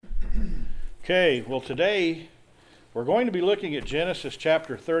Okay, well today we're going to be looking at Genesis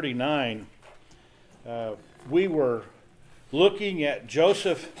chapter 39. We were looking at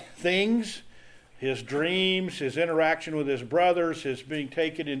Joseph things, his dreams, his interaction with his brothers, his being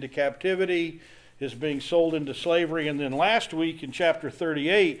taken into captivity, his being sold into slavery, and then last week in chapter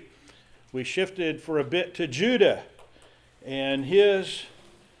 38 we shifted for a bit to Judah and his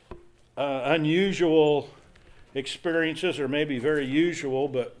unusual experiences, or maybe very usual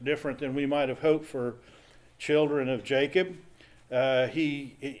but different than we might have hoped for children of Jacob.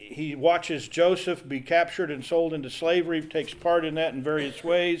 He watches Joseph be captured and sold into slavery, takes part in that in various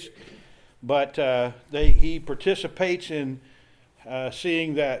ways, but he participates in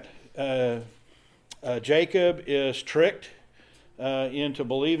seeing that Jacob is tricked into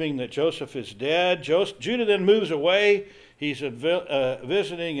believing that Joseph is dead. Judah then moves away. He's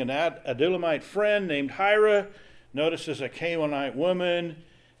visiting an Adullamite friend named Hira, notices a Canaanite woman,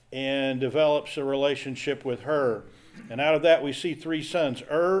 and develops a relationship with her. And out of that we see three sons,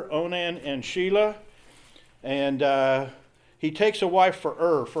 Onan, and Shelah. And he takes a wife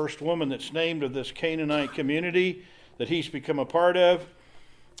for first woman that's named of this Canaanite community that he's become a part of.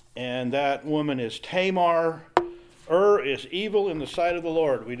 And that woman is Tamar. Is evil in the sight of the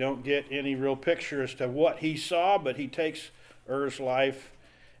Lord. We don't get any real picture as to what he saw, but he takes Er's life.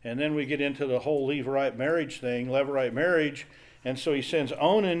 And then we get into the whole Levirate marriage. And so he sends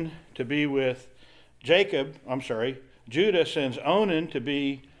Onan to be with Judah sends Onan to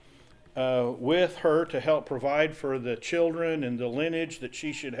be with her to help provide for the children and the lineage that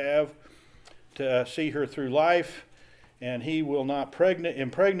she should have to see her through life. And he will not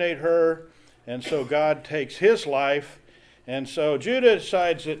impregnate her. And so God takes his life. And so Judah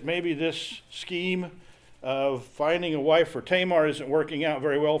decides that maybe this scheme of finding a wife for Tamar isn't working out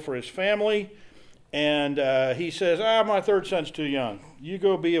very well for his family. And he says, my third son's too young. You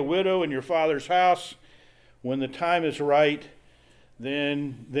go be a widow in your father's house. When the time is right,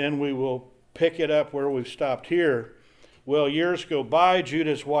 then we will pick it up where we've stopped here. Well, years go by.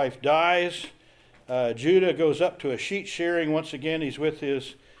 Judah's wife dies. Judah goes up to a sheep shearing. Once again, he's with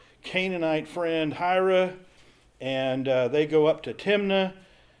his Canaanite friend Hira, and they go up to Timnah.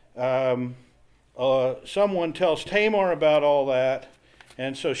 Someone tells Tamar about all that,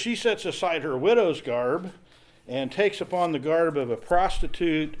 and so she sets aside her widow's garb and takes upon the garb of a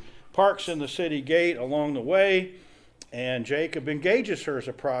prostitute, parks in the city gate along the way, and Jacob engages her as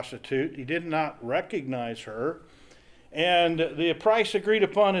a prostitute. He did not recognize her, and the price agreed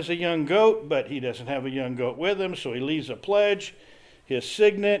upon is a young goat, but he doesn't have a young goat with him, so he leaves a pledge, his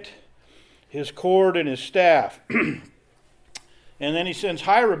signet, his cord, and his staff. And then he sends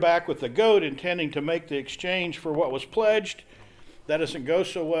Hira back with the goat, intending to make the exchange for what was pledged. That doesn't go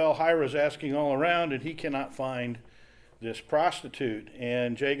so well. Hira's asking all around, and he cannot find this prostitute.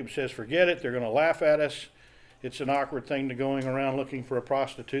 And Jacob says, forget it. They're going to laugh at us. It's an awkward thing to going around looking for a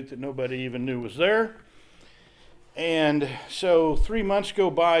prostitute that nobody even knew was there. And so 3 months go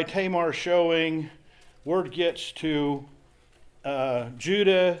by, Tamar showing. Word gets to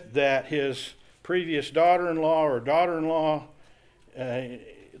Judah that his previous daughter-in-law or daughter-in-law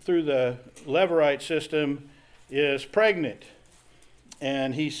through the Levirate system is pregnant.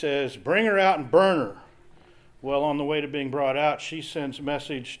 And he says, bring her out and burn her. Well, on the way to being brought out, she sends a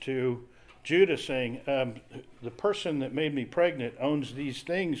message to Judah saying, the person that made me pregnant owns these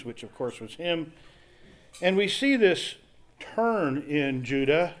things, which of course was him. And we see this turn in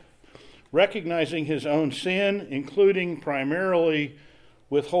Judah, recognizing his own sin, including primarily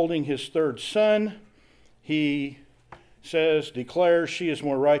withholding his third son. He declares she is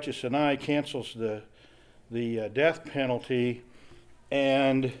more righteous than I, cancels the death penalty,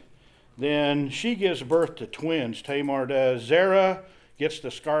 and then she gives birth to twins. Tamar does. Zerah gets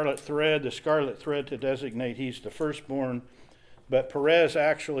the scarlet thread to designate he's the firstborn, but Perez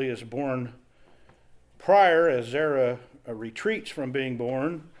actually is born prior as Zerah retreats from being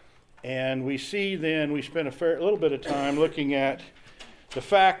born. And we see then, we spent a little bit of time looking at the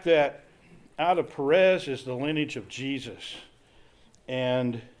fact that out of Perez is the lineage of Jesus.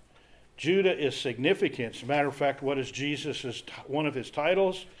 And Judah is significant. As a matter of fact, what is Jesus' one of his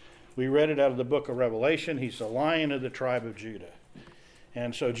titles? We read it out of the book of Revelation. He's the Lion of the tribe of Judah.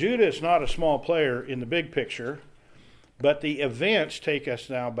 And so Judah is not a small player in the big picture, but the events take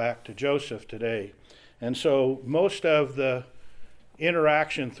us now back to Joseph today. And so most of the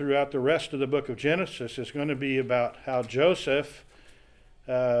interaction throughout the rest of the book of Genesis is going to be about how Joseph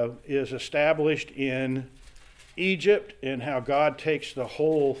is established in Egypt and how God takes the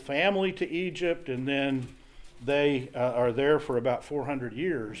whole family to Egypt, and then they are there for about 400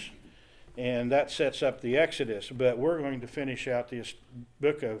 years, and that sets up the Exodus. But we're going to finish out this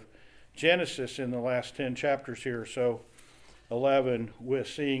book of Genesis in the last 10 chapters here, so 11, with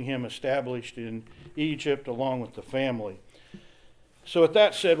seeing him established in Egypt along with the family. So with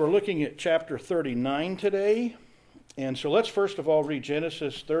that said, we're looking at chapter 39 today. And so let's first of all read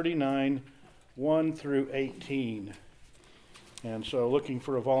Genesis 39, 1 through 18. And so looking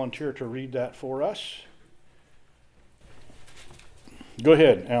for a volunteer to read that for us. Go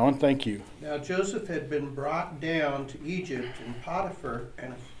ahead, Alan. Thank you. Now Joseph had been brought down to Egypt, and Potiphar,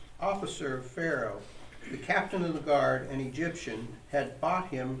 an officer of Pharaoh, the captain of the guard, an Egyptian, had bought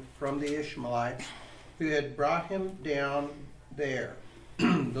him from the Ishmaelites, who had brought him down there.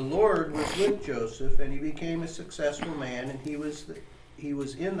 The Lord was with Joseph, and he became a successful man, and he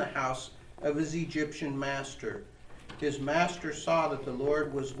was in the house of his Egyptian master. His master saw that the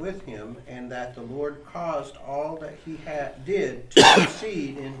Lord was with him, and that the Lord caused all that he did to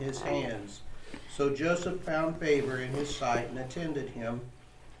succeed in his hands. So Joseph found favor in his sight and attended him,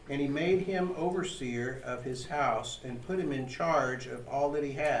 and he made him overseer of his house and put him in charge of all that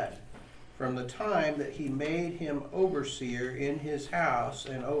he had. From the time that he made him overseer in his house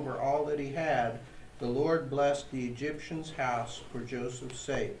and over all that he had, the Lord blessed the Egyptian's house for Joseph's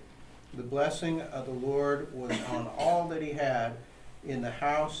sake. The blessing of the Lord was on all that he had in the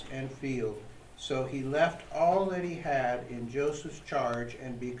house and field. So he left all that he had in Joseph's charge,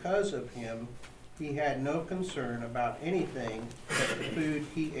 and because of him, he had no concern about anything but the food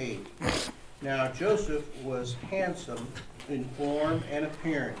he ate. Now Joseph was handsome in form and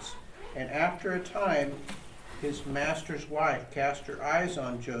appearance, and after a time his master's wife cast her eyes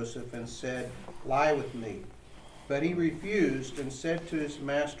on Joseph and said, "Lie with me." But he refused and said to his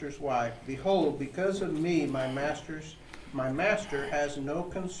master's wife, "Behold, because of me my master has no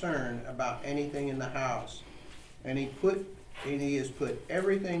concern about anything in the house, and he has put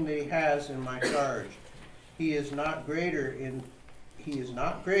everything that he has in my charge. He is not greater in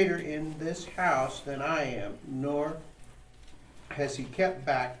this house than I am, nor has he kept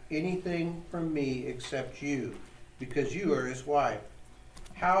back anything from me except you, because you are his wife.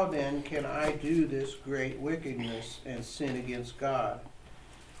 How then can I do this great wickedness and sin against God?"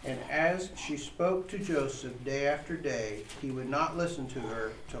 And as she spoke to Joseph day after day, he would not listen to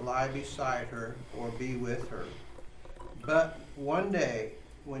her, to lie beside her or be with her. But one day,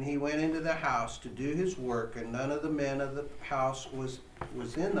 when he went into the house to do his work, and none of the men of the house was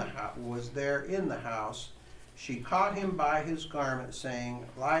there in the house, she caught him by his garment, saying,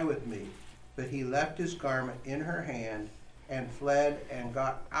 "Lie with me." But he left his garment in her hand and fled and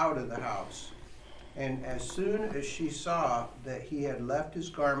got out of the house. And as soon as she saw that he had left his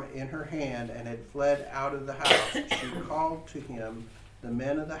garment in her hand and had fled out of the house, she called to him the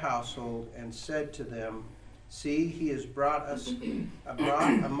men of the household and said to them, "See, he has brought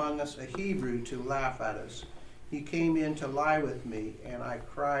among us a Hebrew to laugh at us. He came in to lie with me, and I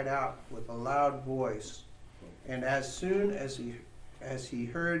cried out with a loud voice. And as soon as he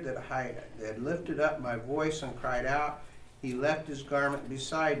heard that I had lifted up my voice and cried out, he left his garment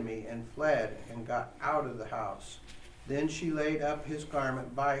beside me and fled and got out of the house. Then she laid up his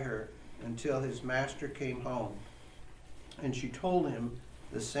garment by her until his master came home. And she told him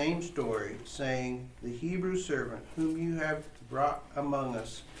the same story, saying, 'The Hebrew servant whom you have brought among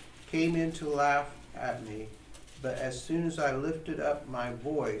us came in to laugh at me, but as soon as I lifted up my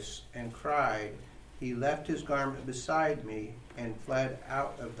voice and cried, he left his garment beside me and fled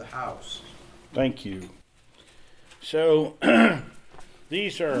out of the house.'" Thank you. So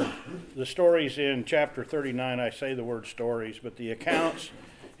these are the stories in chapter 39. I say the word stories, but the accounts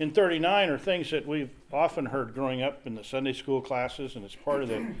in 39 are things that we've often heard growing up in the Sunday school classes, and it's part of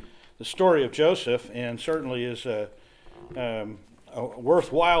the story of Joseph, and certainly is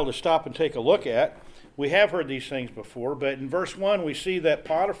worthwhile to stop and take a look at. We have heard these things before, but in verse 1 we see that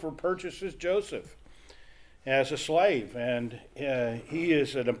Potiphar purchases Joseph as a slave, and he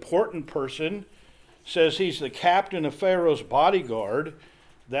is an important person. Says he's the captain of Pharaoh's bodyguard.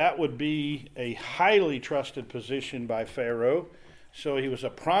 That would be a highly trusted position by Pharaoh. So he was a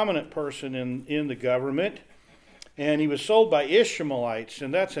prominent person in the government. And he was sold by Ishmaelites,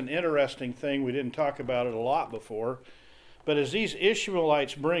 and that's an interesting thing. We didn't talk about it a lot before. But as these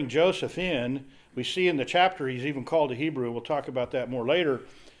Ishmaelites bring Joseph in, we see in the chapter he's even called a Hebrew. We'll talk about that more later.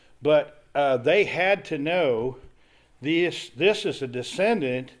 But they had to know this is a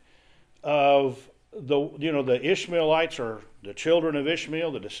descendant of the Ishmaelites, or the children of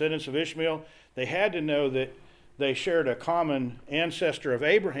Ishmael, the descendants of Ishmael. They had to know that they shared a common ancestor of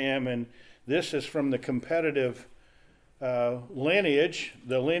Abraham, and this is from the competitive lineage,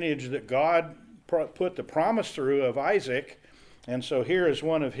 the lineage that God put the promise through of Isaac. And so here is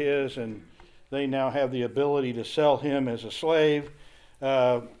one of his, and they now have the ability to sell him as a slave.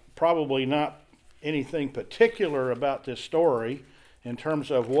 probably not anything particular about this story in terms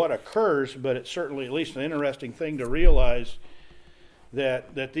of what occurs, but it's certainly at least an interesting thing to realize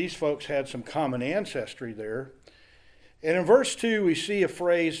that these folks had some common ancestry there. And in verse 2, we see a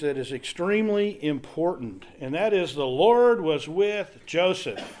phrase that is extremely important, and that is, the Lord was with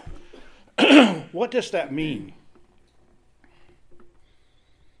Joseph. What does that mean?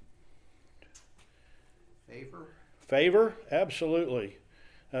 Favor? Absolutely.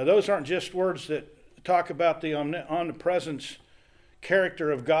 Those aren't just words that talk about the omnipresence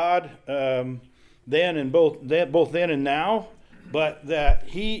character of God both then and now, but that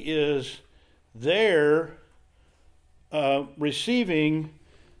he is there receiving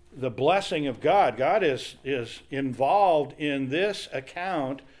the blessing of God. God is involved in this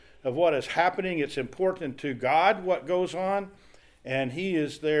account of what is happening. It's important to God what goes on, and he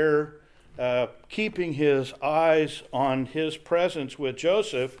is there keeping his eyes on his presence with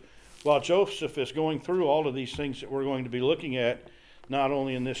Joseph while Joseph is going through all of these things that we're going to be looking at, not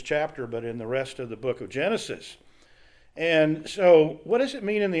only in this chapter, but in the rest of the book of Genesis. And so, what does it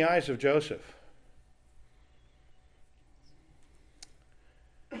mean in the eyes of Joseph?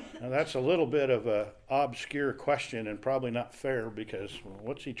 Now, that's a little bit of an obscure question and probably not fair, because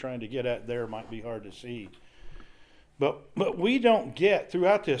what's he trying to get at there might be hard to see. But we don't get,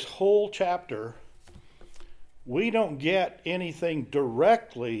 throughout this whole chapter, we don't get anything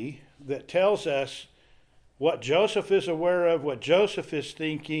directly that tells us what Joseph is aware of, what Joseph is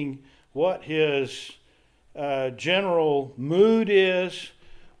thinking, what his general mood is.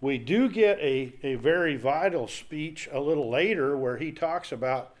 We do get a very vital speech a little later where he talks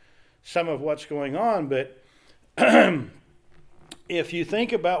about some of what's going on. But if you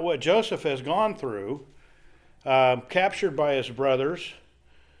think about what Joseph has gone through, captured by his brothers,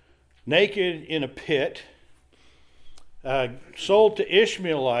 naked in a pit, sold to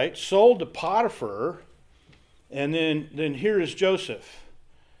Ishmaelites, sold to Potiphar, and then here is Joseph.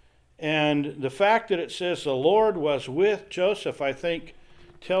 And the fact that it says the Lord was with Joseph, I think,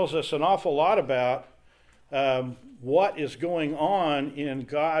 tells us an awful lot about what is going on in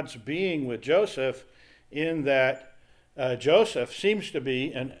God's being with Joseph, in that Joseph seems to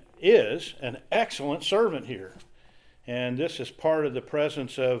be and is an excellent servant here. And this is part of the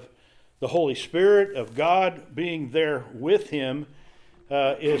presence of the Holy Spirit, of God being there with him.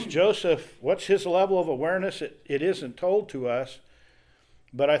 Is Joseph, what's his level of awareness? It isn't told to us,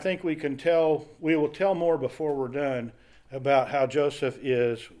 but I think we will tell more before we're done about how Joseph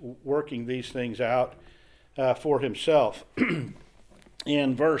is working these things out for himself.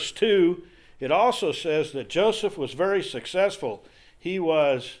 In verse 2, it also says that Joseph was very successful. He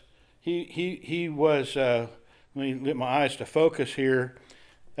was, let me get my eyes to focus here.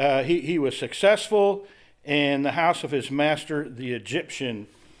 He was successful in the house of his master, the Egyptian.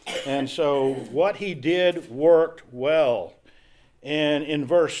 And so what he did worked well. And in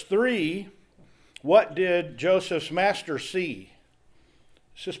verse 3, what did Joseph's master see?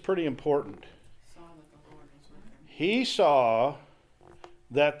 This is pretty important. He saw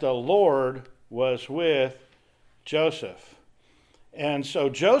that the Lord was with Joseph. And so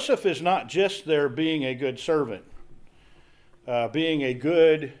Joseph is not just there being a good servant, being a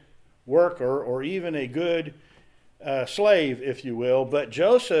good worker, or even a good slave, if you will, but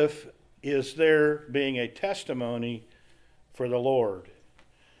Joseph is there being a testimony for the Lord.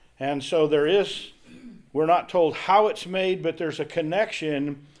 And so we're not told how it's made, but there's a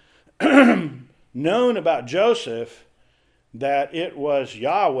connection known about Joseph, that it was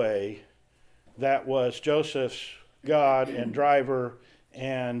Yahweh that was Joseph's God and driver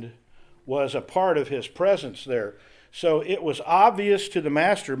and was a part of his presence there. So it was obvious to the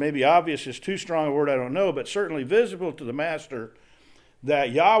master, maybe obvious is too strong a word, I don't know, but certainly visible to the master,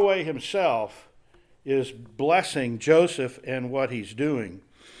 that Yahweh himself is blessing Joseph and what he's doing.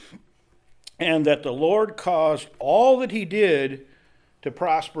 And that the Lord caused all that he did to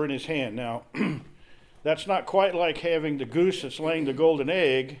prosper in his hand. Now, that's not quite like having the goose that's laying the golden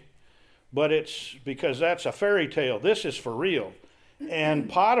egg, but it's because that's a fairy tale. This is for real. And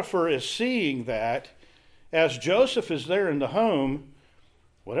Potiphar is seeing that as Joseph is there in the home.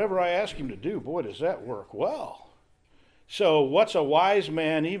 Whatever I ask him to do, boy, does that work well. So what's a wise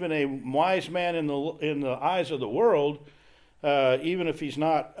man, even a wise man in the eyes of the world, even if he's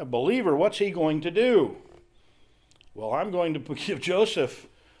not a believer, what's he going to do? Well, I'm going to give Joseph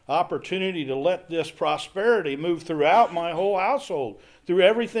opportunity to let this prosperity move throughout my whole household, through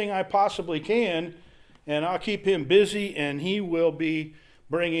everything I possibly can, and I'll keep him busy, and he will be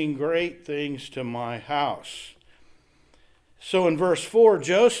bringing great things to my house. So in verse 4,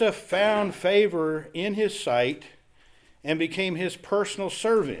 Joseph found favor in his sight, and became his personal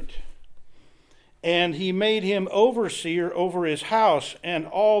servant. And he made him overseer over his house and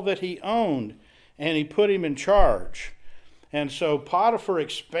all that he owned, and he put him in charge. And so Potiphar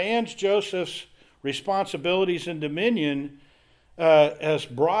expands Joseph's responsibilities and dominion as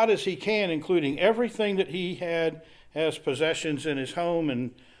broad as he can, including everything that he had as possessions in his home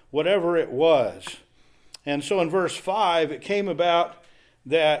and whatever it was. And so in verse 5, it came about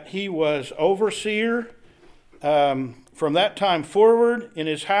that he was overseer from that time forward in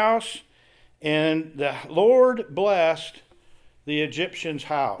his house, and the Lord blessed the Egyptian's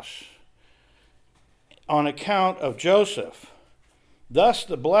house on account of Joseph. Thus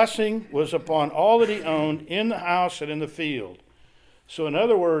the blessing was upon all that he owned in the house and in the field. So in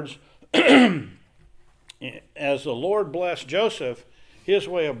other words, as the Lord blessed Joseph, his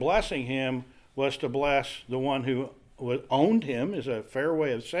way of blessing him was to bless the one who owned him, is a fair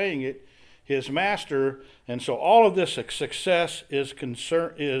way of saying it, his master. And so all of this success is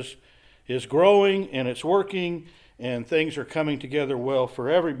growing, and it's working, and things are coming together well for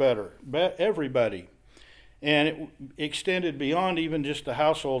everybody. And it extended beyond even just the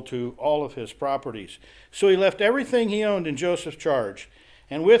household to all of his properties. So he left everything he owned in Joseph's charge,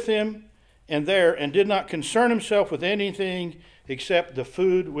 and with him and there, and did not concern himself with anything except the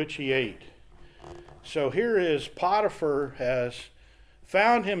food which he ate. So here is Potiphar has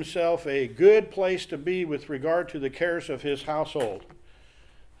found himself a good place to be with regard to the cares of his household.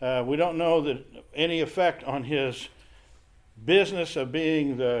 We don't know that any effect on his business of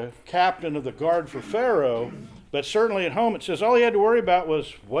being the captain of the guard for Pharaoh, but certainly at home it says all he had to worry about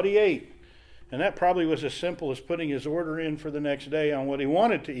was what he ate. And that probably was as simple as putting his order in for the next day on what he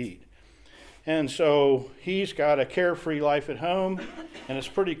wanted to eat. And so he's got a carefree life at home, and it's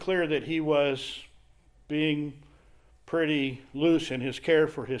pretty clear that he was being pretty loose in his care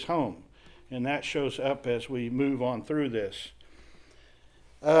for his home. And that shows up as we move on through this.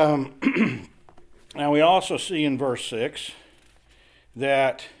 Now we also see in verse 6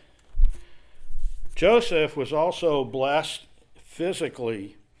 that Joseph was also blessed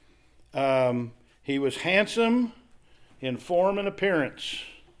physically. He was handsome in form and appearance.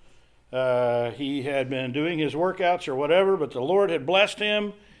 He had been doing his workouts or whatever, but the Lord had blessed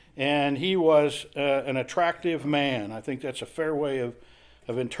him, and he was an attractive man. I think that's a fair way of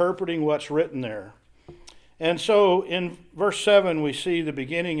interpreting what's written there. And so in verse 7, we see the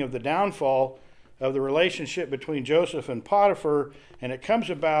beginning of the downfall of the relationship between Joseph and Potiphar, and it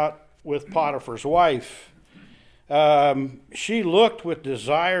comes about with Potiphar's wife. She looked with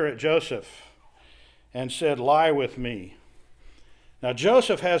desire at Joseph and said, "Lie with me." Now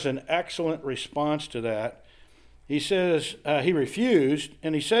Joseph has an excellent response to that. He says, he refused,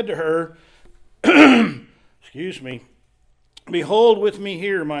 and he said to her, excuse me, "Behold with me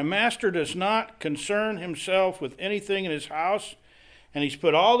here, my master does not concern himself with anything in his house, and he's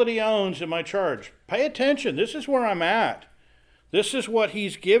put all that he owns in my charge." Pay attention, this is where I'm at. This is what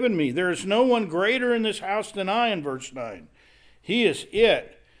he's given me. There is no one greater in this house than I, in verse 9. He is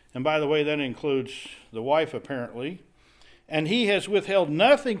it. And by the way, that includes the wife apparently. "And he has withheld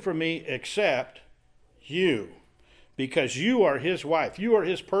nothing from me except you, because you are his wife." You are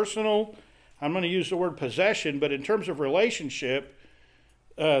his personal, I'm going to use the word possession, but in terms of relationship,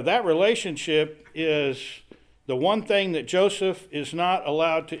 that relationship is the one thing that Joseph is not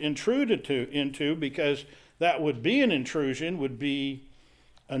allowed to intrude into, because that would be an intrusion, would be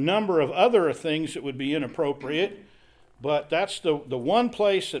a number of other things that would be inappropriate. But that's the one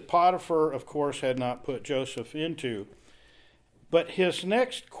place that Potiphar, of course, had not put Joseph into. But his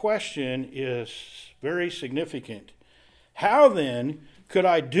next question is very significant. How then could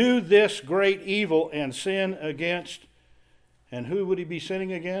I do this great evil and sin against, and who would he be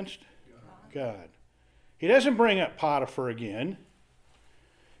sinning against? God. He doesn't bring up Potiphar again.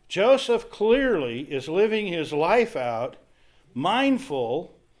 Joseph clearly is living his life out,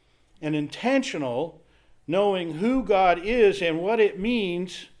 mindful and intentional, knowing who God is and what it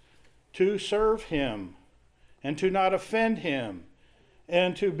means to serve him and to not offend him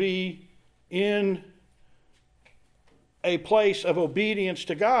and to be in a place of obedience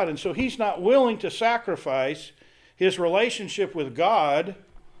to God. And so he's not willing to sacrifice his relationship with God,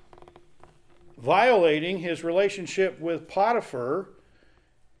 violating his relationship with Potiphar,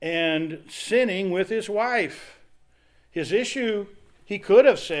 and sinning with his wife. His issue, he could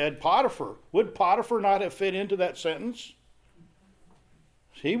have said Potiphar. Would Potiphar not have fit into that sentence?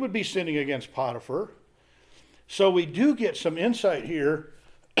 He would be sinning against Potiphar. So we do get some insight here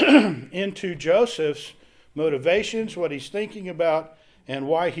into Joseph's motivations, what he's thinking about, and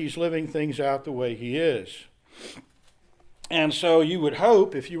why he's living things out the way he is. And so you would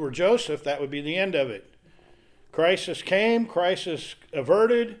hope, if you were Joseph, that would be the end of it. Crisis came, crisis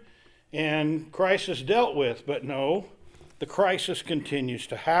averted, and crisis dealt with. But no, the crisis continues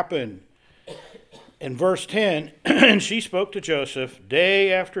to happen. In verse 10, and she spoke to Joseph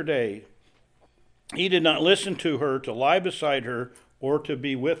day after day. He did not listen to her, to lie beside her, or to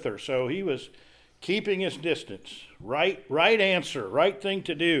be with her. So he was keeping his distance. Right answer, right thing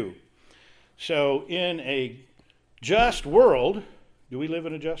to do. So in a just world, do we live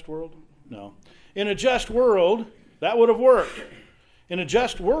in a just world? No. In a just world, that would have worked. In a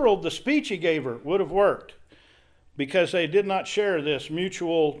just world, the speech he gave her would have worked because they did not share this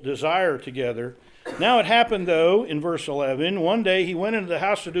mutual desire together. Now it happened, though, in verse 11, one day he went into the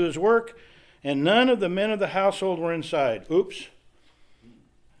house to do his work, and none of the men of the household were inside. Oops.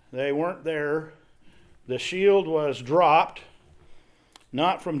 They weren't there. The shield was dropped.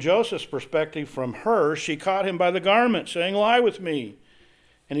 Not from Joseph's perspective, from her. She caught him by the garment, saying, "Lie with me."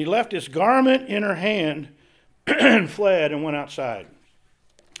 And he left his garment in her hand and fled and went outside.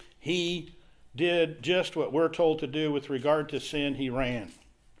 He did just what we're told to do with regard to sin. He ran.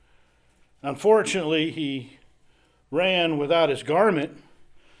 Unfortunately, he ran without his garment.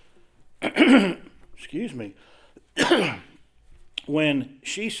 Excuse me. When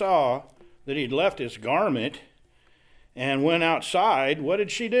she saw that he'd left his garment and went outside, what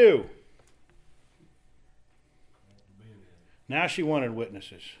did she do? Now she wanted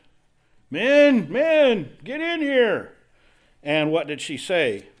witnesses. Men, get in here. And what did she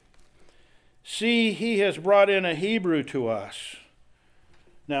say? See, he has brought in a Hebrew to us.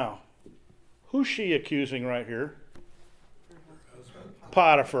 Now, who's she accusing right here?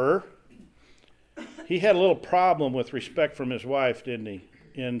 Potiphar. He had a little problem with respect from his wife, didn't he?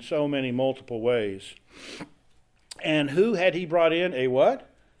 In so many multiple ways. And who had he brought in? A what?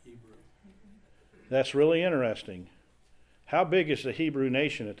 Hebrew. That's really interesting. How big is the Hebrew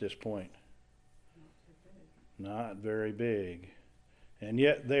nation at this point? Not very big. And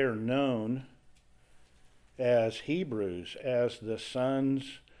yet they're known as Hebrews, as the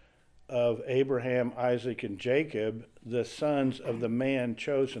sons of Abraham, Isaac, and Jacob, the sons of the man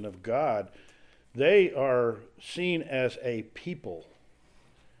chosen of God. They are seen as a people,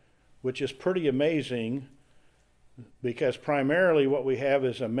 which is pretty amazing because primarily what we have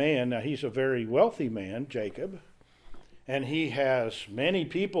is a man. Now, he's a very wealthy man, Jacob, and he has many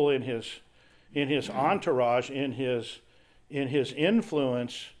people in his entourage, in his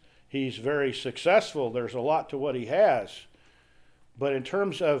influence. He's very successful. There's a lot to what he has. But in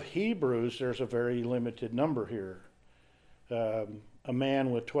terms of Hebrews, there's a very limited number here. A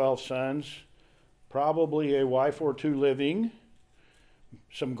man with 12 sons, probably a wife or two living,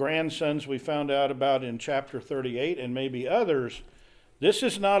 some grandsons we found out about in chapter 38, and maybe others. This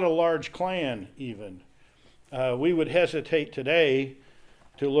is not a large clan even. We would hesitate today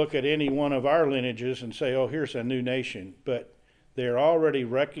to look at any one of our lineages and say, oh, here's a new nation. But they're already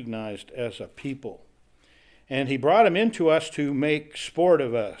recognized as a people. And he brought him into us to make sport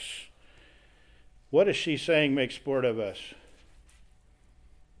of us. What is she saying, make sport of us?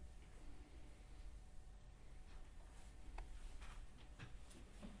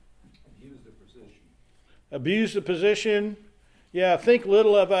 Abuse the position. Yeah, think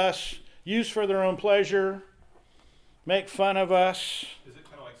little of us. Use for their own pleasure. Make fun of us. Is it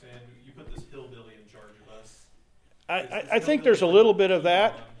kind of like saying, you put this hillbilly in charge of us? I think there's a little bit of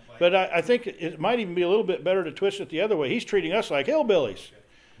that, but I think it might even be a little bit better to twist it the other way. He's treating us like hillbillies. Okay.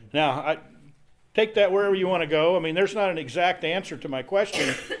 Now, take that wherever you want to go. I mean, there's not an exact answer to my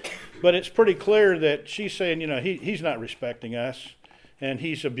question, but it's pretty clear that she's saying, he's not respecting us, and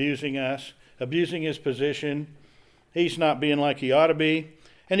he's abusing us, abusing his position. He's not being like he ought to be.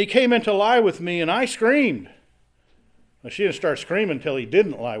 And he came in to lie with me, and I screamed. Well, she didn't start screaming until he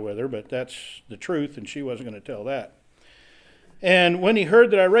didn't lie with her, but that's the truth, and she wasn't going to tell that. And when he heard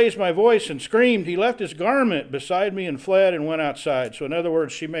that I raised my voice and screamed, he left his garment beside me and fled and went outside. So in other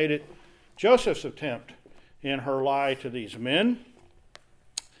words, she made it Joseph's attempt in her lie to these men.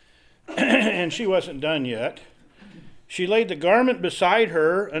 And she wasn't done yet. She laid the garment beside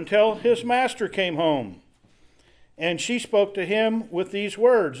her until his master came home. And she spoke to him with these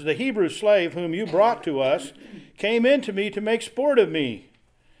words, "The Hebrew slave whom you brought to us came in to me to make sport of me.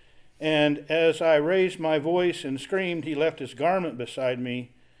 And as I raised my voice and screamed, he left his garment beside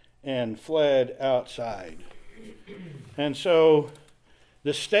me and fled outside." And so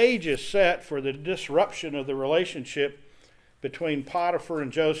the stage is set for the disruption of the relationship between Potiphar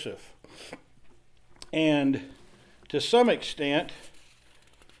and Joseph. And to some extent,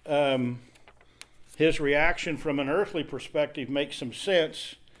 his reaction from an earthly perspective makes some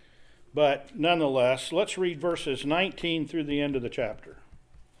sense, but nonetheless, let's read verses 19 through the end of the chapter.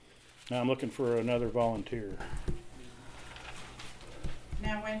 Now I'm looking for another volunteer.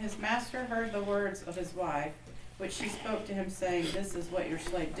 Now when his master heard the words of his wife, which she spoke to him, saying, This is what your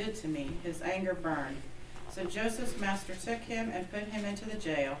slave did to me, his anger burned. So Joseph's master took him and put him into the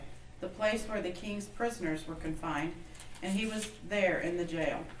jail, the place where the king's prisoners were confined, and he was there in the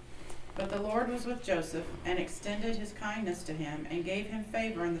jail. But the Lord was with Joseph, and extended his kindness to him, and gave him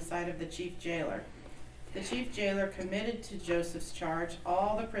favor in the sight of the chief jailer. The chief jailer committed to Joseph's charge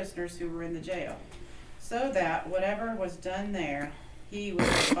all the prisoners who were in the jail, so that whatever was done there, he was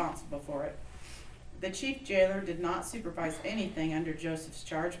responsible for it. The chief jailer did not supervise anything under Joseph's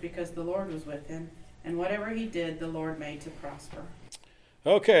charge, because the Lord was with him, and whatever he did, the Lord made to prosper.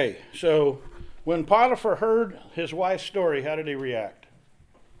 Okay, so when Potiphar heard his wife's story, how did he react?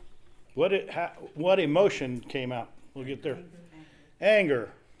 What emotion came out? We'll get there. Anger.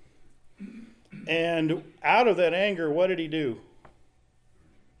 And out of that anger, what did he do?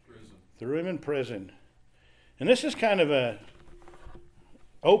 Prison. Threw him in prison. And this is kind of a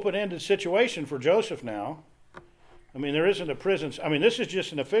open-ended situation for Joseph now. I mean, there isn't a prison. I mean, this is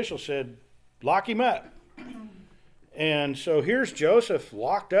just an official said, lock him up. And so here's Joseph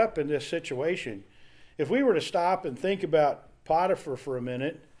locked up in this situation. If we were to stop and think about Potiphar for a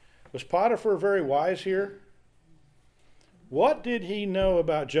minute, was Potiphar very wise here? What did he know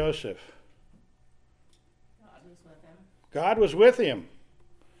about Joseph? God was with him. God was with him.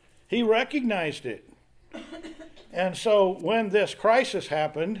 He recognized it. And so when this crisis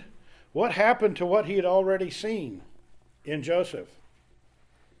happened, what happened to what he had already seen in Joseph?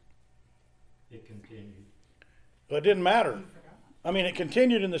 It continued. Well, it didn't matter. I mean, it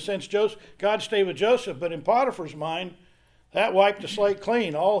continued in the sense God stayed with Joseph, but in Potiphar's mind, that wiped the slate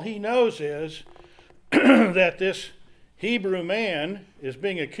clean. All he knows is that this Hebrew man is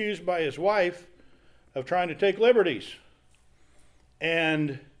being accused by his wife of trying to take liberties.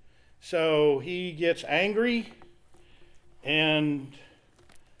 And so he gets angry and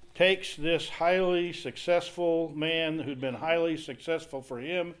takes this highly successful man who'd been highly successful for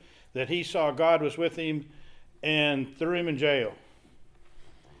him, that he saw God was with him, and threw him in jail.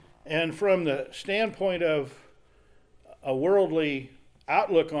 And from the standpoint of a worldly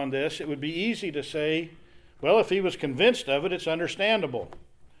outlook on this, it would be easy to say, well, if he was convinced of it, it's understandable.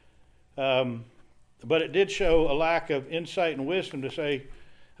 But it did show a lack of insight and wisdom to say,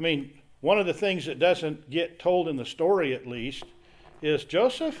 I mean, one of the things that doesn't get told in the story, at least, is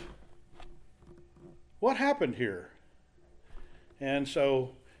Joseph, what happened here? And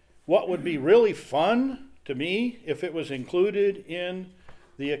so what would be really fun to me, if it was included in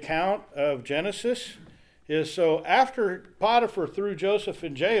the account of Genesis, is so after Potiphar threw Joseph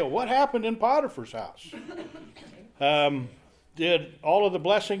in jail, what happened in Potiphar's house? Did all of the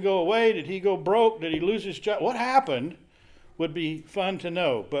blessing go away? Did he go broke? Did he lose his job? What happened would be fun to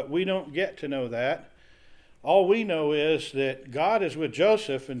know, but we don't get to know that. All we know is that God is with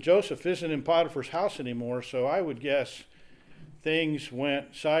Joseph, and Joseph isn't in Potiphar's house anymore, so I would guess things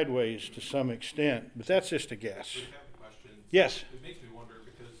went sideways to some extent, but that's just a guess. We have a question. Yes. It makes me wonder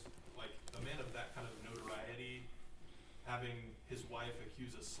because, like, a man of that kind of notoriety, having his wife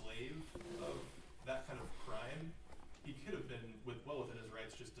accuse a slave of that kind of crime, he could have been well within his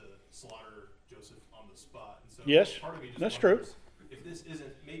rights just to slaughter Joseph on the spot. And so Yes, part of me just that's true. wonders if this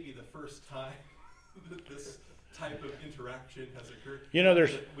isn't maybe the first time that this type of interaction has occurred. You know,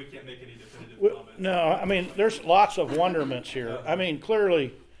 we can't make any definitive comments. No, I mean, there's lots of wonderments here. I mean,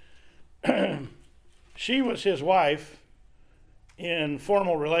 clearly, she was his wife in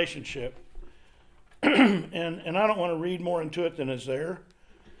formal relationship, and I don't want to read more into it than is there.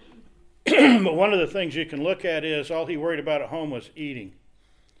 But one of the things you can look at is all he worried about at home was eating.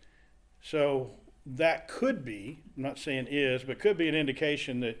 So that could be, I'm not saying is, but could be an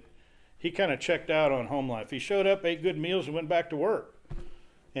indication that he kind of checked out on home life. He showed up, ate good meals, and went back to work.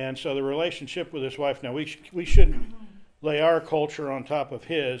 And so the relationship with his wife, now we shouldn't lay our culture on top of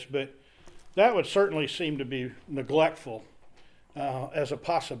his, but that would certainly seem to be neglectful as a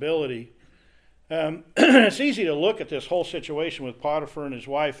possibility. It's easy to look at this whole situation with Potiphar and his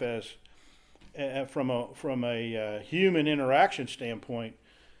wife as from a human interaction standpoint,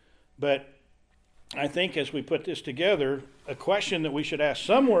 but I think as we put this together, a question that we should ask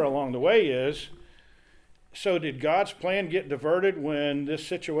somewhere along the way is, so did God's plan get diverted when this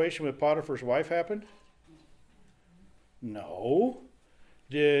situation with Potiphar's wife happened? No.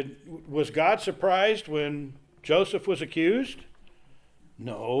 Was God surprised when Joseph was accused?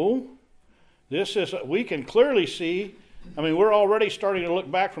 No. We can clearly see, I mean, we're already starting to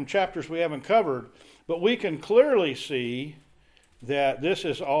look back from chapters we haven't covered, but we can clearly see that this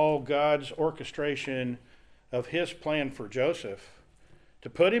is all God's orchestration of his plan for Joseph, to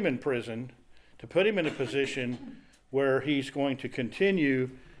put him in prison, to put him in a position where he's going to continue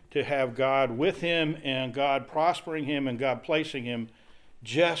to have God with him and God prospering him and God placing him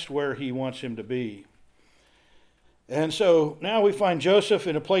just where he wants him to be. And so now we find Joseph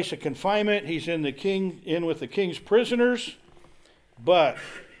in a place of confinement. He's in with the king's prisoners. But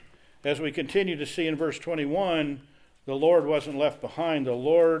as we continue to see in verse 21, the Lord wasn't left behind. The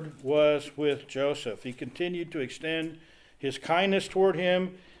Lord was with Joseph. He continued to extend his kindness toward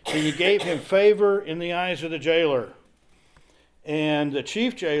him, and he gave him favor in the eyes of the jailer. And the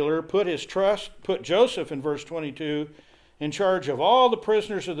chief jailer put Joseph in verse 22 in charge of all the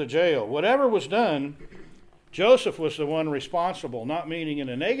prisoners of the jail. Whatever was done, Joseph was the one responsible, not meaning in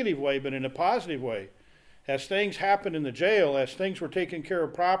a negative way, but in a positive way. As things happened in the jail, as things were taken care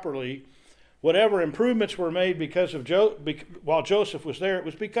of properly, whatever improvements were made while Joseph was there, it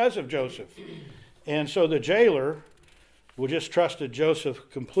was because of Joseph. And so the jailer just trusted Joseph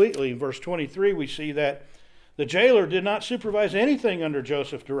completely. In verse 23, we see that the jailer did not supervise anything under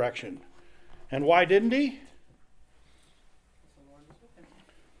Joseph's direction. And why didn't he?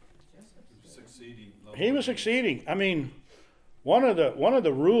 He was succeeding. I mean, one of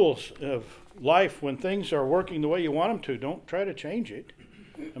the rules of life when things are working the way you want them to, don't try to change it.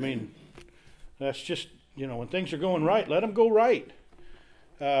 I mean, that's just, when things are going right, let them go right.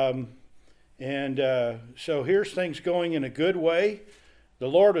 So here's things going in a good way. The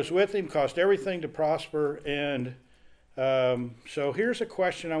Lord was with him, caused everything to prosper. And so here's a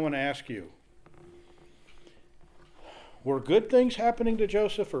question I want to ask you. Were good things happening to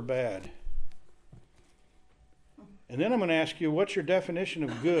Joseph or bad? And then I'm going to ask you, what's your definition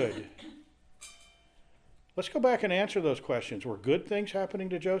of good? Let's go back and answer those questions. Were good things happening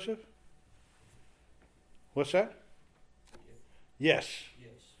to Joseph? What's that? Yes.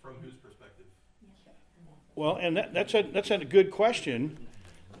 Yes. From whose perspective? Well, and that's a good question.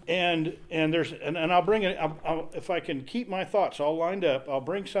 And I'll bring it. If I can keep my thoughts all lined up, I'll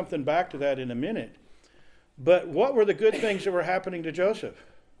bring something back to that in a minute. But what were the good things that were happening to Joseph?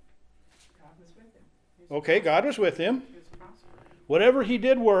 God was with him. Okay, God was with him. He was prospering. Whatever he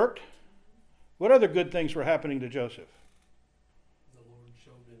did worked. What other good things were happening to Joseph? The Lord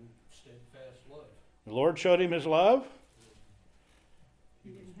showed him steadfast love. The Lord showed him his love.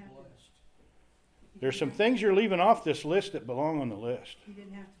 He was didn't have to- blessed. There's some things you're leaving off this list that belong on the list. He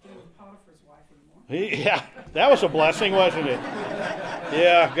didn't have to deal with Potiphar's wife anymore. Yeah, that was a blessing, wasn't it?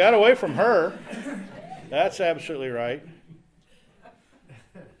 Yeah, got away from her. That's absolutely right.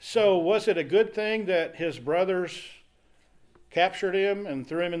 So was it a good thing that his brothers captured him and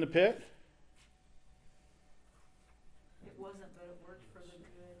threw him in the pit? It wasn't, but it worked for the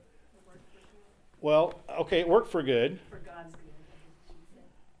good. It worked for good. Well, okay, it worked for good. For God's good, I think she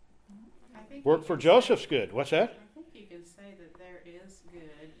said. I think Worked you for can Joseph's say- good. What's that? I think you can say that there is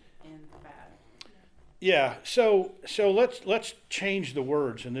good and bad. Yeah, so let's change the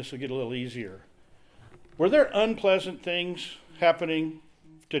words and this will get a little easier. Were there unpleasant things happening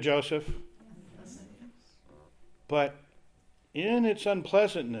to Joseph? But in its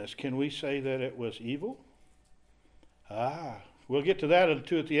unpleasantness, can we say that it was evil? We'll get to that at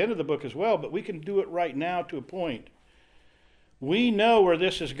the end of the book as well, but we can do it right now to a point. We know where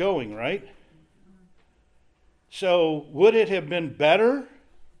this is going, right? So would it have been better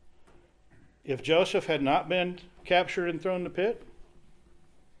if Joseph had not been captured and thrown in the pit?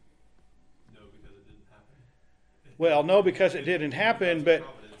 No, because it didn't happen. Well, no, because it didn't happen, but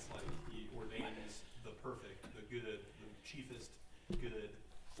Providence, like he ordains the perfect, the good, the chiefest good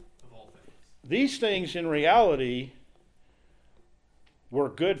of all things. these things in reality were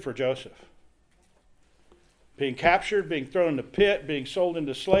good for Joseph. Being captured, being thrown in the pit, being sold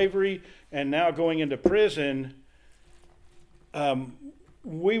into slavery, and now going into prison,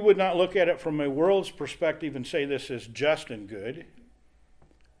 we would not look at it from a world's perspective and say this is just and good.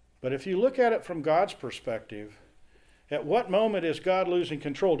 But if you look at it from God's perspective, at what moment is God losing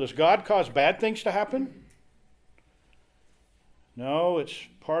control? Does God cause bad things to happen? No, it's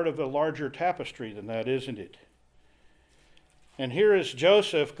part of a larger tapestry than that, isn't it? And here is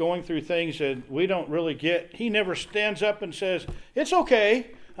Joseph going through things that we don't really get. He never stands up and says, "It's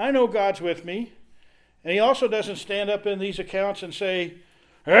okay, I know God's with me." And he also doesn't stand up in these accounts and say,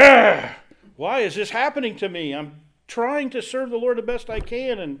 "Why is this happening to me? I'm trying to serve the Lord the best I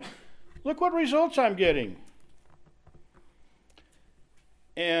can, and look what results I'm getting."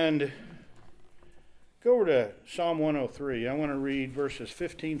 And go over to Psalm 103. I want to read verses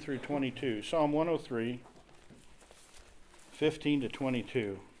 15 through 22. Psalm 103, 15 to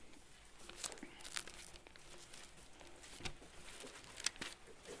 22.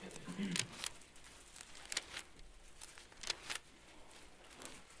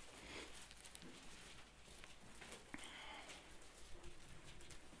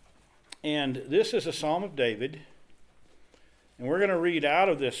 And this is a Psalm of David. And we're going to read out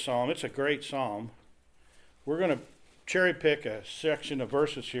of this psalm. It's a great psalm. We're going to cherry pick a section of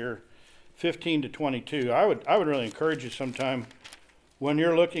verses here, 15 to 22. I would really encourage you sometime when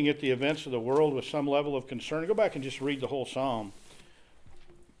you're looking at the events of the world with some level of concern, go back and just read the whole psalm.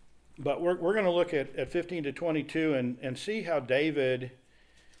 But we're going to look at 15 to 22 and see how David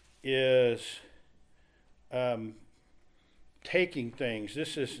is taking things.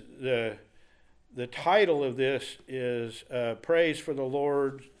 This is the title of this is Praise for the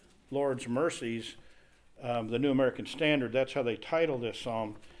Lord's Mercies, the New American Standard. That's how they title this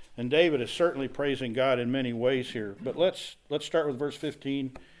psalm. And David is certainly praising God in many ways here. But let's start with verse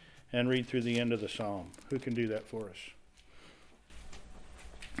 15 and read through the end of the psalm. Who can do that for us?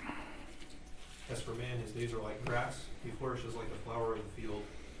 As for man, his days are like grass. He flourishes like the flower of the field.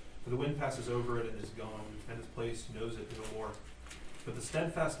 For the wind passes over it and is gone, and its place knows it no more. But the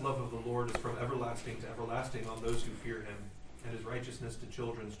steadfast love of the Lord is from everlasting to everlasting on those who fear him, and his righteousness to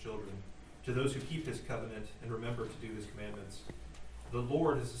children's children, to those who keep his covenant and remember to do his commandments. The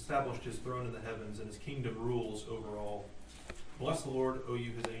Lord has established his throne in the heavens, and his kingdom rules over all. Bless the Lord, O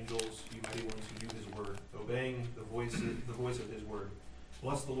you his angels, you mighty ones who do his word, obeying the voice of his word.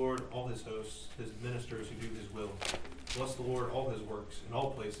 Bless the Lord, all his hosts, his ministers who do his will. Bless the Lord, all his works, in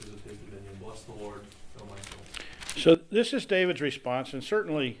all places of his dominion. Bless the Lord, O my soul. So this is David's response, and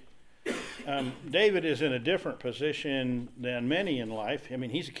certainly David is in a different position than many in life. I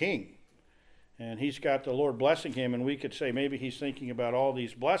mean, he's a king, and he's got the Lord blessing him, and we could say maybe he's thinking about all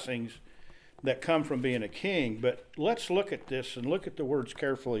these blessings that come from being a king. But let's look at this and look at the words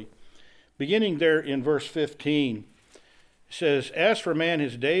carefully. Beginning there in verse 15, it says, As for man,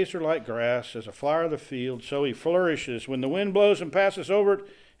 his days are like grass, as a flower of the field, so he flourishes. When the wind blows and passes over it,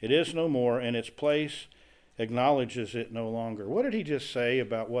 it is no more, and its place acknowledges it no longer. What did he just say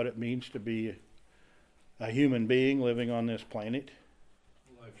about what it means to be a human being living on this planet?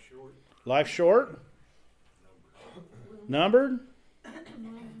 Life short. Life short? Numbered? Blooms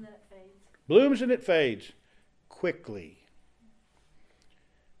and then it fades. Blooms and it fades quickly.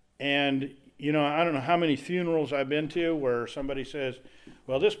 And, you know, I don't know how many funerals I've been to where somebody says,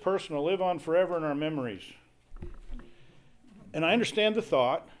 well, this person will live on forever in our memories. And I understand the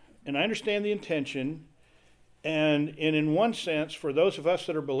thought, and I understand the intention, and in one sense, for those of us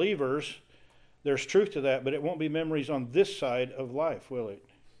that are believers, there's truth to that, but it won't be memories on this side of life, will it?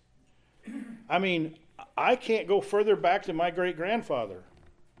 I mean, I can't go further back than my great-grandfather.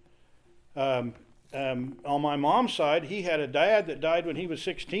 On my mom's side, he had a dad that died when he was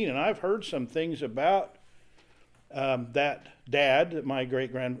 16, and I've heard some things about that dad that my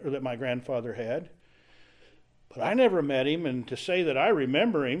grandfather had, but I never met him, and to say that I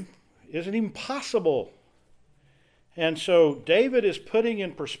remember him isn't even possible. And so David is putting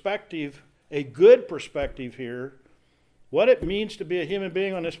in perspective, a good perspective here, what it means to be a human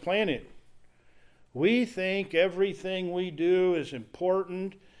being on this planet. We think everything we do is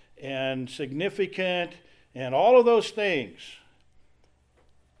important and significant and all of those things.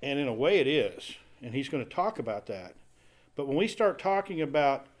 And in a way it is. And he's going to talk about that. But when we start talking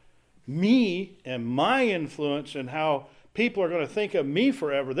about me and my influence and how people are going to think of me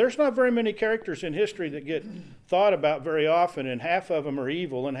forever, there's not very many characters in history that get thought about very often, and half of them are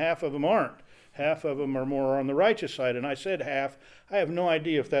evil and half of them aren't. Half of them are more on the righteous side. And I said half. I have no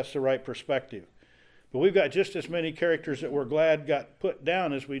idea if that's the right perspective. But we've got just as many characters that we're glad got put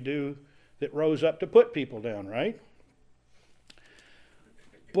down as we do that rose up to put people down, right?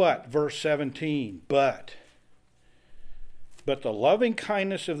 But, verse 17, but the loving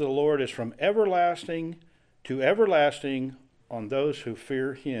kindness of the Lord is from everlasting to everlasting on those who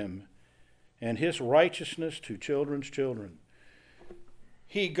fear him, and his righteousness to children's children.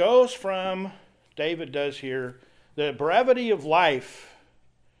 He goes from, David does here, the brevity of life,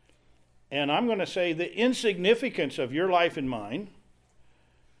 and I'm going to say the insignificance of your life and mine,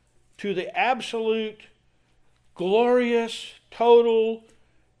 to the absolute glorious, total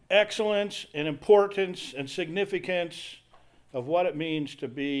excellence and importance and significance of what it means to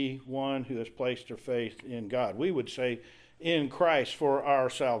be one who has placed their faith in God. We would say in Christ for our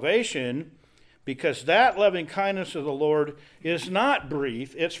salvation, because that loving kindness of the Lord is not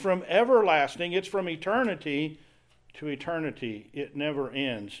brief. It's from everlasting. It's from eternity to eternity. It never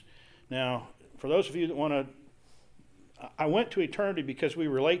ends. Now, for those of you that want to, I went to eternity because we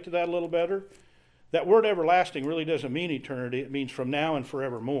relate to that a little better. That word everlasting really doesn't mean eternity. It means from now and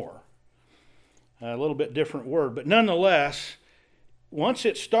forevermore. A little bit different word. But nonetheless, once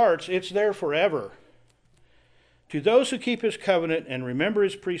it starts, it's there forever. To those who keep his covenant and remember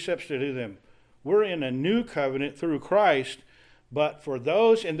his precepts to do them. We're in a new covenant through Christ, But for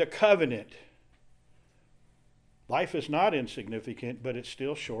those in the covenant, life is not insignificant, but it's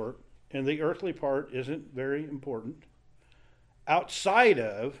still short, and the earthly part isn't very important. Outside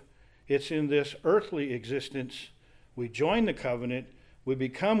of, it's in this earthly existence, we join the covenant, we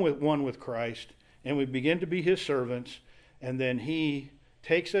become one with Christ, and we begin to be his servants, and then he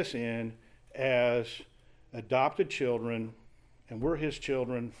takes us in as adopted children, and we're his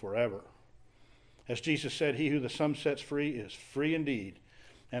children forever. As Jesus said, he who the Son sets free is free indeed.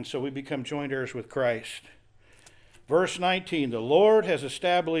 And so we become joint heirs with Christ. Verse 19, the Lord has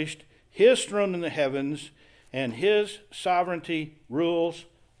established his throne in the heavens, and his sovereignty rules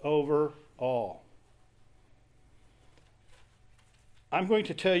over all. I'm going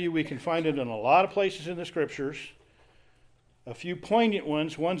to tell you we can find it in a lot of places in the Scriptures. A few poignant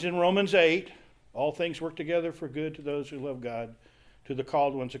ones. One's in Romans 8. All things work together for good to those who love God, to the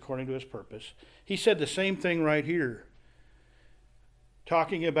called ones according to his purpose. He said the same thing right here,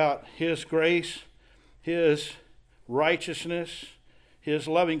 talking about his grace, his righteousness, his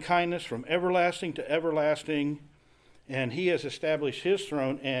loving kindness from everlasting to everlasting, and he has established his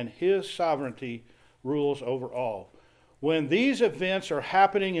throne, and his sovereignty rules over all. When these events are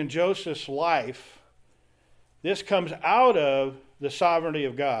happening in Joseph's life, this comes out of the sovereignty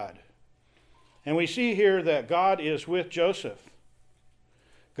of God. And we see here that God is with Joseph.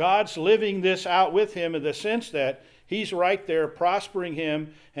 God's living this out with him in the sense that he's right there prospering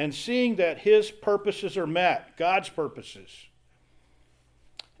him and seeing that his purposes are met, God's purposes.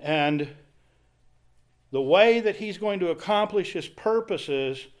 And the way that he's going to accomplish his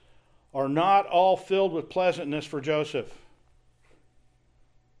purposes are not all filled with pleasantness for Joseph.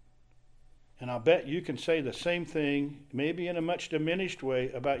 And I'll bet you can say the same thing, maybe in a much diminished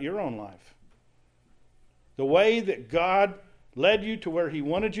way, about your own life. The way that God led you to where he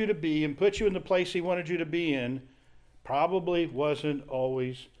wanted you to be and put you in the place he wanted you to be in probably wasn't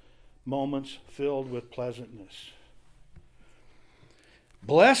always moments filled with pleasantness.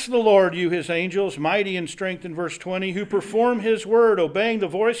 Bless the Lord, you his angels, mighty in strength in verse 20, who perform his word, obeying the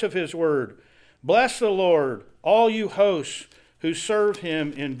voice of his word. Bless the Lord, all you hosts who serve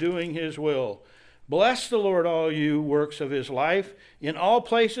him in doing his will. Bless the Lord, all you works of his life, in all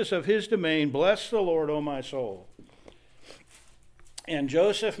places of his domain. Bless the Lord, O my soul. And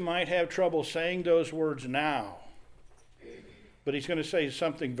Joseph might have trouble saying those words now, but he's going to say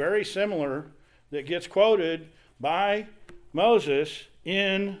something very similar that gets quoted by Moses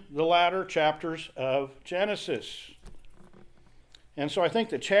in the latter chapters of Genesis. And so I think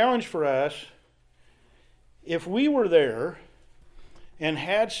the challenge for us, if we were there and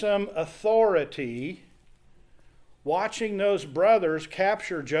had some authority watching those brothers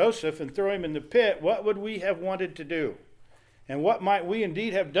capture Joseph and throw him in the pit, what would we have wanted to do? And what might we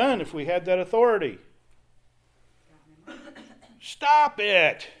indeed have done if we had that authority? Stop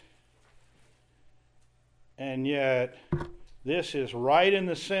it! And yet, this is right in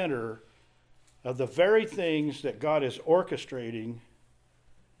the center of the very things that God is orchestrating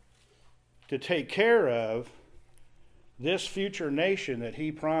to take care of this future nation that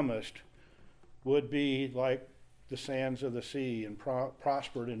he promised would be like the sands of the sea and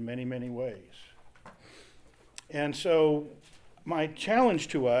prospered in many, many ways. And so my challenge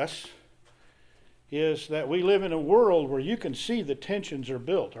to us is that we live in a world where you can see the tensions are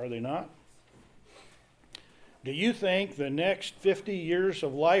built, are they not? Do you think the next 50 years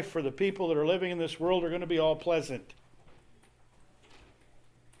of life for the people that are living in this world are going to be all pleasant?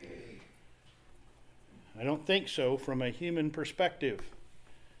 I don't think so from a human perspective.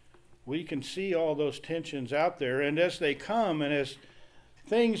 We can see all those tensions out there, and as they come and as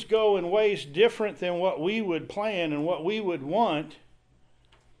things go in ways different than what we would plan and what we would want,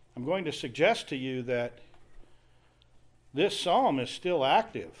 I'm going to suggest to you that this psalm is still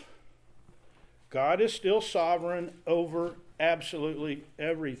active. God is still sovereign over absolutely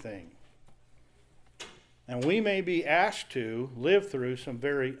everything. And we may be asked to live through some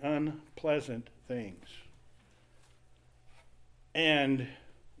very unpleasant things. And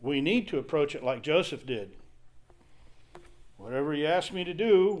we need to approach it like Joseph did. Whatever you ask me to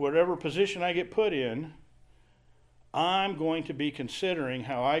do, whatever position I get put in, I'm going to be considering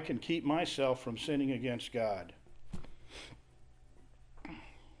how I can keep myself from sinning against God.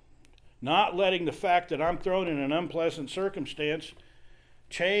 Not letting the fact that I'm thrown in an unpleasant circumstance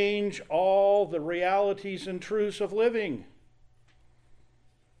change all the realities and truths of living.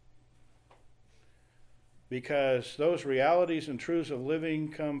 Because those realities and truths of living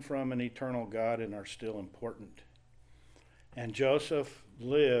come from an eternal God and are still important. And Joseph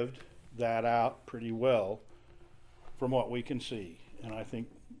lived that out pretty well from what we can see. And I think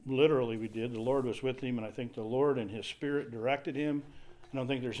Literally we did. The Lord was with him, and I think the Lord and his Spirit directed him. I don't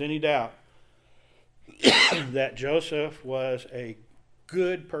think there's any doubt that Joseph was a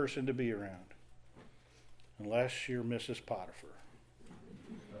good person to be around. Unless you're Mrs. Potiphar.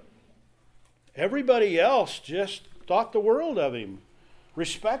 Everybody else just thought the world of him,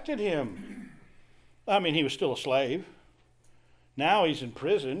 respected him. I mean, he was still a slave. Now he's in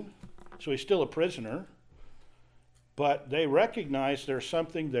prison, so he's still a prisoner. But they recognize there's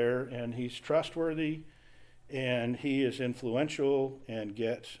something there, and he's trustworthy, and he is influential and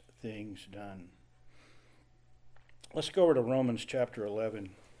gets things done. Let's go over to Romans chapter 11.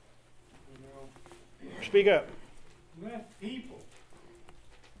 Speak up. Let people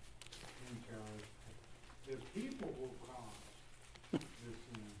in charge. The people will cause this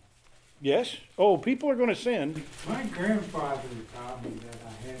sin. Yes? Oh, people are going to sin. My grandfather taught me that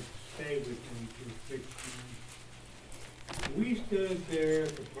I had to stay with him through 6 months. We stood there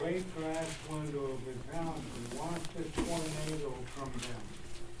at the plate glass window of his house and watched the tornado come down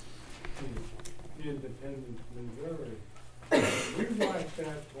in Independence, Missouri. We watched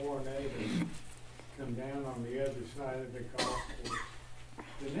that tornado come down on the other side of the golf course.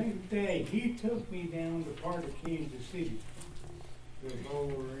 The next day, he took me down to part of Kansas City, the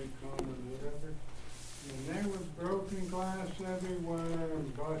lower income and whatever. And there was broken glass everywhere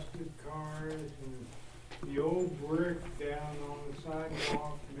and busted cars and the old brick down on the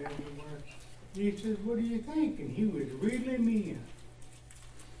sidewalk and everywhere. He says, "What do you think?" And he was reeling me in.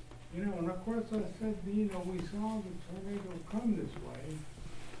 You know, and of course I said, we saw the tornado come this way.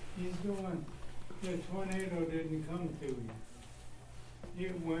 He's going, the tornado didn't come to you.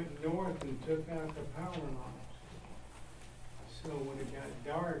 It went north and took out the power lines. So when it got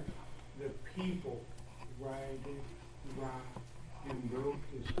dark, the people rioted, rocked, and broke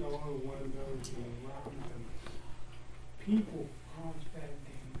the store windows and robbed them. People caused that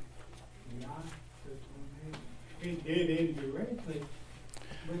damage, not the tornado. It did indirectly,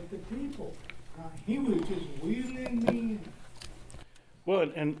 but the people. He was just wheeling me in.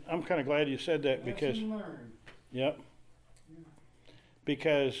 Well, and I'm kind of glad you said that because, Lesson learned. yep.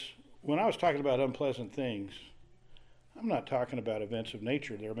 Because when I was talking about unpleasant things, I'm not talking about events of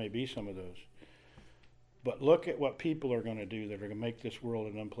nature. There may be some of those. But look at what people are going to do that are going to make this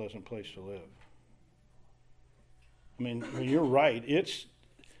world an unpleasant place to live. I mean, you're right. It's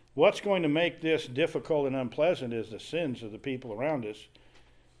what's going to make this difficult and unpleasant is the sins of the people around us.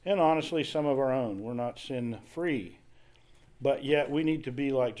 And honestly, some of our own. We're not sin-free. But yet we need to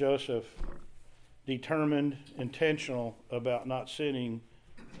be like Joseph, determined, intentional about not sinning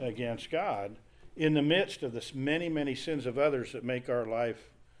against God in the midst of the many, many sins of others that make our life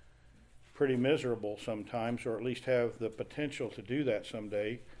pretty miserable sometimes, or at least have the potential to do that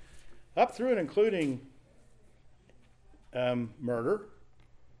someday, up through and including murder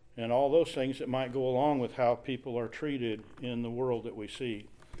and all those things that might go along with how people are treated in the world that we see.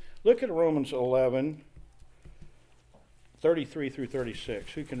 Look at Romans 11, 33 through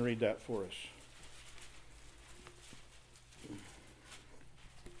 36. Who can read that for us?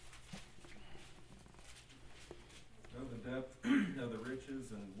 Know the depth of the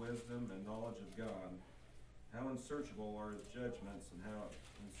riches and wisdom and knowledge of God, how unsearchable are his judgments and how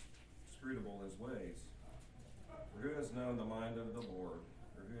inscrutable his ways. For who has known the mind of the Lord,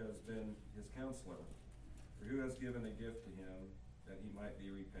 or who has been his counselor, or who has given a gift to him that he might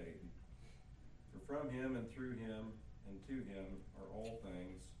be repaid? For from him and through him and to him are all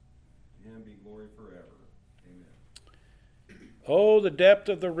things. To him be glory forever. Amen. Oh, the depth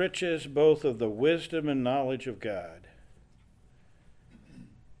of the riches, both of the wisdom and knowledge of God.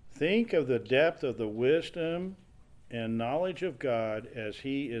 Think of the depth of the wisdom and knowledge of God as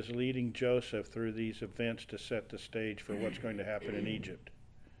he is leading Joseph through these events to set the stage for what's going to happen in Egypt.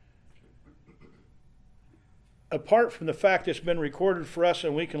 Apart from the fact it's been recorded for us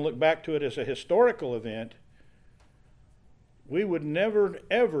and we can look back to it as a historical event, we would never,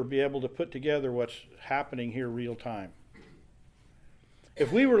 ever be able to put together what's happening here real time.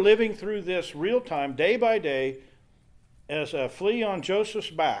 If we were living through this real time, day by day, as a flea on Joseph's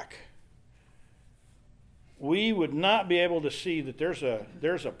back, we would not be able to see that there's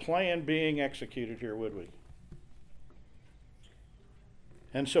a plan being executed here, would we?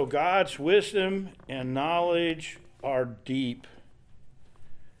 And so God's wisdom and knowledge are deep.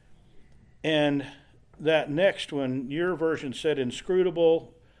 And that next one, your version said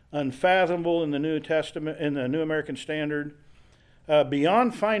inscrutable, unfathomable in the New Testament, in the New American Standard,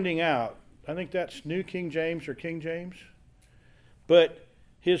 beyond finding out. I think that's New King James or King James. But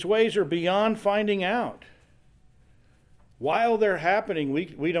his ways are beyond finding out. While they're happening,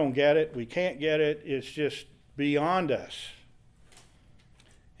 we don't get it. We can't get it. It's just beyond us.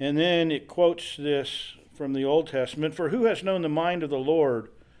 And then it quotes this from the Old Testament, "For who has known the mind of the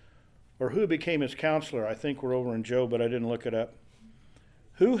Lord, or who became his counselor?" I think we're over in Job, but I didn't look it up.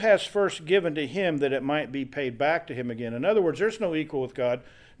 "Who has first given to him that it might be paid back to him again?" In other words, there's no equal with God.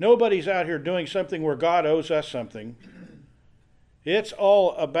 Nobody's out here doing something where God owes us something. It's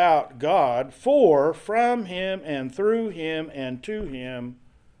all about God, for from him and through him and to him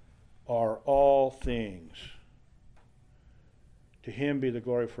are all things. To him be the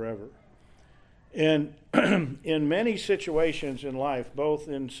glory forever. And in many situations in life, both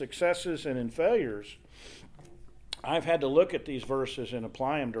in successes and in failures, I've had to look at these verses and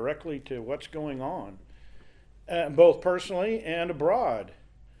apply them directly to what's going on, both personally and abroad.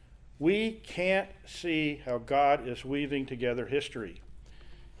 We can't see how God is weaving together history.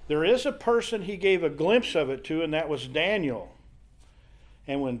 There is a person he gave a glimpse of it to, and that was Daniel.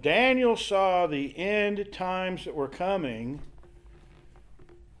 And when Daniel saw the end times that were coming,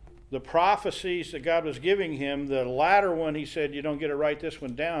 the prophecies that God was giving him, the latter one, he said, "You don't get to write this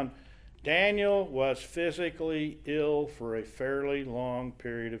one down." Daniel was physically ill for a fairly long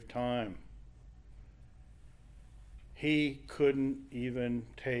period of time. He couldn't even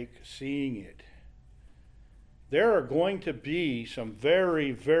take seeing it. There are going to be some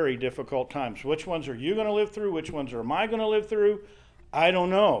very, very difficult times. Which ones are you going to live through? Which ones am I going to live through? I don't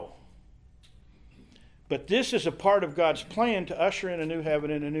know. But this is a part of God's plan to usher in a new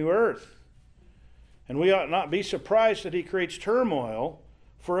heaven and a new earth. And we ought not be surprised that he creates turmoil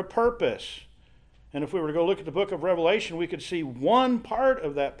for a purpose. And if we were to go look at the book of Revelation, we could see one part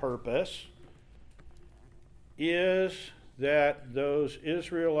of that purpose is that those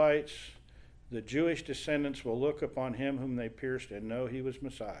Israelites, the Jewish descendants, will look upon him whom they pierced and know he was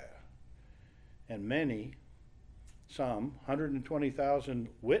Messiah. And many, some 120,000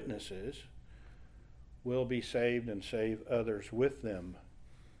 witnesses, will be saved and save others with them.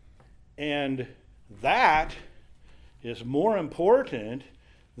 And that is more important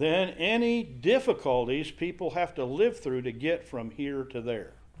than any difficulties people have to live through to get from here to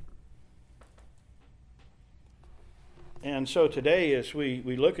there. And so today, as we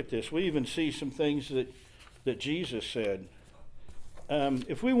look at this, we even see some things that Jesus said.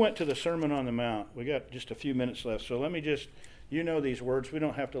 If we went to the Sermon on the Mount, we got just a few minutes left, so let me just, you know these words, we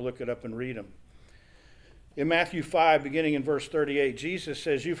don't have to look it up and read them. In Matthew 5, beginning in verse 38, Jesus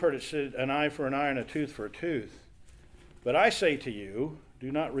says, "You've heard it said, an eye for an eye and a tooth for a tooth. But I say to you,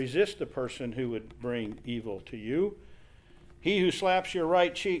 do not resist the person who would bring evil to you. He who slaps your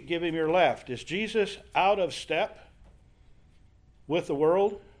right cheek, give him your left." Is Jesus out of step with the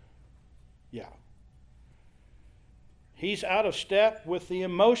world? Yeah. He's out of step with the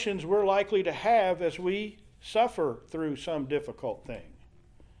emotions we're likely to have as we suffer through some difficult thing.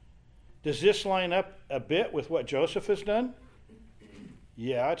 Does this line up a bit with what Joseph has done?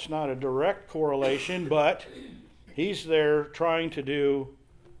 Yeah, it's not a direct correlation, but he's there trying to do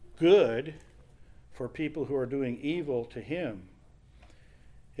good for people who are doing evil to him.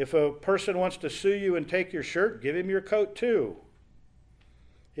 If a person wants to sue you and take your shirt, give him your coat too.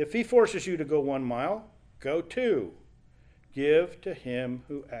 If he forces you to go 1 mile, go 2. Give to him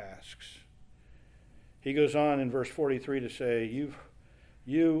who asks. He goes on in verse 43 to say,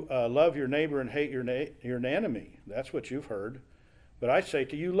 You love your neighbor and hate your enemy. That's what you've heard. But I say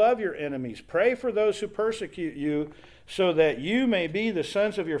to you, love your enemies. Pray for those who persecute you, so that you may be the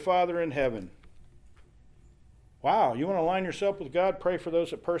sons of your Father in heaven. Wow, you want to align yourself with God? Pray for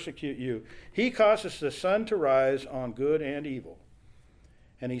those that persecute you. He causes the sun to rise on good and evil,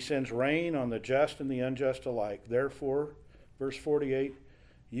 and he sends rain on the just and the unjust alike. Therefore, verse 48,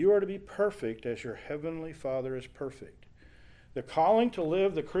 you are to be perfect as your heavenly Father is perfect. The calling to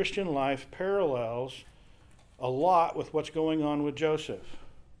live the Christian life parallels a lot with what's going on with Joseph.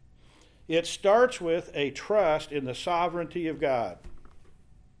 It starts with a trust in the sovereignty of God.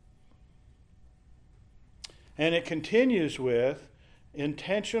 And it continues with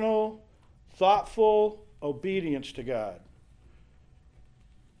intentional, thoughtful obedience to God.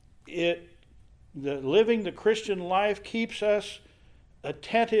 Living the Christian life keeps us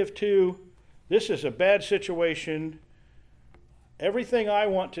attentive to, this is a bad situation. Everything I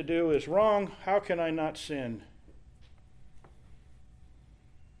want to do is wrong. How can I not sin?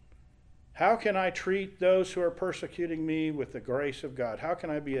 How can I treat those who are persecuting me with the grace of God? How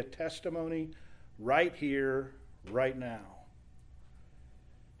can I be a testimony right here, right now?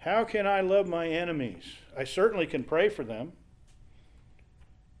 How can I love my enemies? I certainly can pray for them.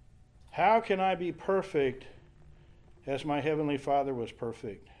 How can I be perfect as my Heavenly Father was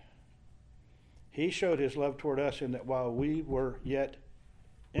perfect? He showed his love toward us in that while we were yet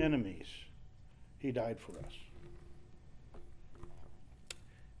enemies, he died for us.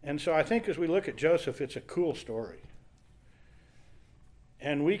 And so I think as we look at Joseph, it's a cool story.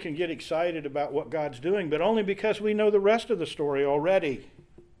 And we can get excited about what God's doing, but only because we know the rest of the story already.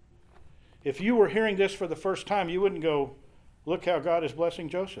 If you were hearing this for the first time, you wouldn't go, look how God is blessing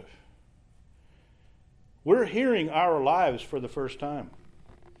Joseph. We're hearing our lives for the first time.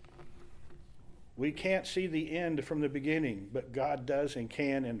 We can't see the end from the beginning, but God does and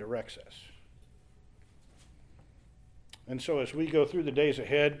can and directs us. And so as we go through the days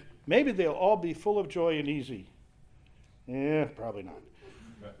ahead, maybe they'll all be full of joy and easy. Yeah, probably not.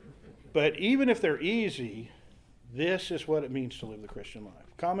 But even if they're easy, this is what it means to live the Christian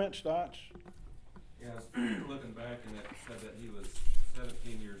life. Comments, thoughts? Yeah, I was looking back, and it said that he was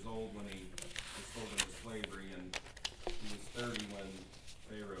 17 years old when he was sold into slavery, and he was 30 when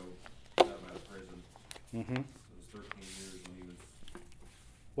Pharaoh got him out of prison. Mm-hmm. So it was 13 years when he was...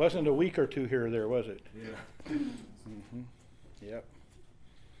 Wasn't a week or two here or there, was it? Yeah. Mm-hmm. Yep.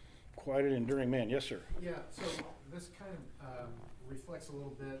 Quite an enduring man. Yes, sir. Yeah, so this kind of reflects a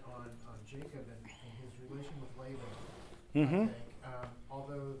little bit on Jacob and his relation with Laban, Mm-hmm. I think.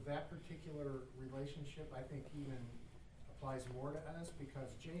 Although that particular relationship, I think, even applies more to us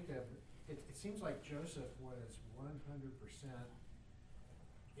because Jacob, it seems like Joseph was 100%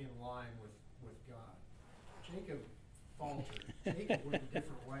 in line with God. Jacob faltered. Jacob went in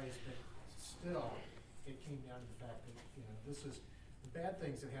different ways, but still, it came down to the fact that, this is the bad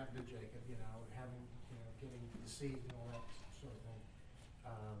things that happened to Jacob, having, getting deceived and all that sort of thing,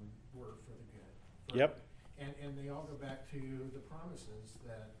 were for the good. Yep. And they all go back to the promises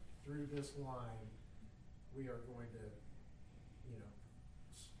that through this line, we are going to,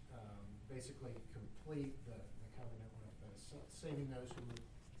 basically complete the covenant with us, saving those who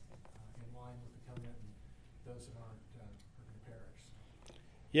are in line with the covenant and those that aren't are going to perish.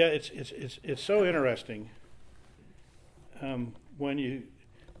 Yeah, it's so interesting.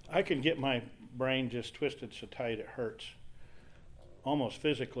 I can get my brain just twisted so tight it hurts, almost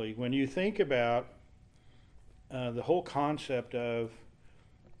physically. When you think about the whole concept of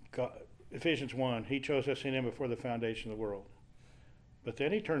God, Ephesians 1, he chose us in him before the foundation of the world. But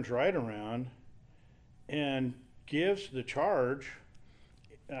then he turns right around and gives the charge,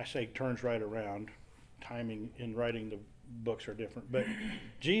 and I say turns right around, timing in writing the books are different, but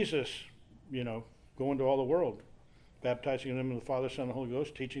Jesus, go into all the world, baptizing them in the Father, Son, and the Holy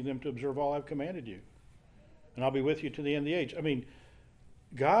Ghost, teaching them to observe all I've commanded you. And I'll be with you to the end of the age. I mean,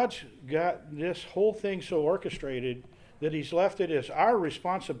 God's got this whole thing so orchestrated that he's left it as our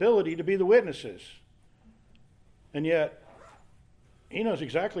responsibility to be the witnesses. And yet, he knows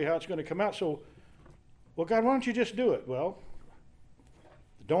exactly how it's going to come out. So, well, God, why don't you just do it? Well,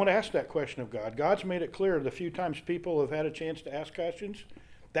 don't ask that question of God. God's made it clear the few times people have had a chance to ask questions,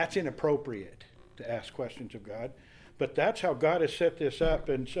 that's inappropriate to ask questions of God. But that's how God has set this up.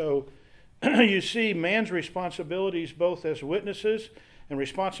 And so you see man's responsibilities both as witnesses and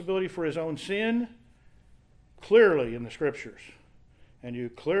responsibility for his own sin clearly in the Scriptures. And you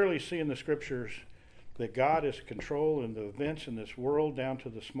clearly see in the Scriptures that God is in control in the events in this world down to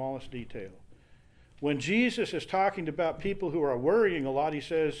the smallest detail. When Jesus is talking about people who are worrying a lot, he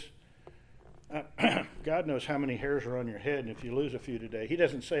says, God knows how many hairs are on your head, and if you lose a few today, he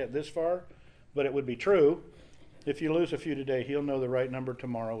doesn't say it this far, but it would be true. If you lose a few today, he'll know the right number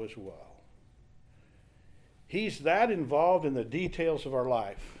tomorrow as well. He's that involved in the details of our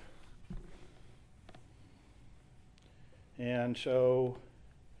life. And so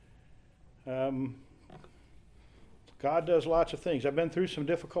God does lots of things. I've been through some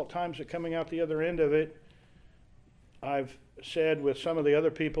difficult times at coming out the other end of it. I've said with some of the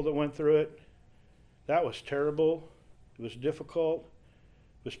other people that went through it, that was terrible. It was difficult.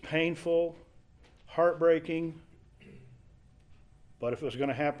 It was painful, heartbreaking. But if it was going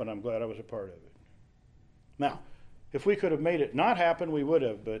to happen, I'm glad I was a part of it. Now, if we could have made it not happen, we would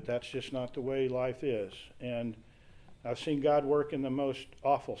have, but that's just not the way life is. And I've seen God work in the most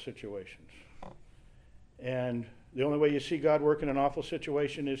awful situations. And the only way you see God work in an awful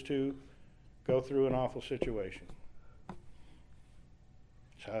situation is to go through an awful situation.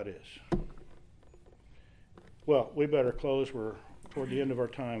 That's how it is. Well, we better close. We're toward the end of our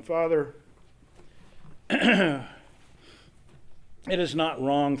time. Father, it is not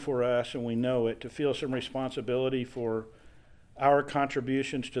wrong for us, and we know it, to feel some responsibility for our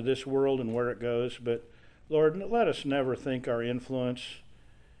contributions to this world and where it goes. But, Lord, let us never think our influence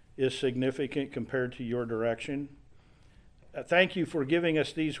is significant compared to your direction. Thank you for giving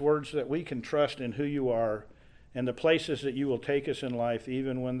us these words that we can trust in who you are and the places that you will take us in life,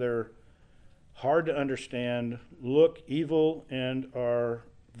 even when they're hard to understand, look evil, and are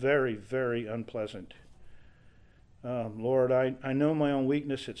very, very unpleasant. Lord, I know my own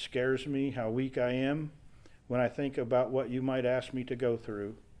weakness. It scares me how weak I am when I think about what you might ask me to go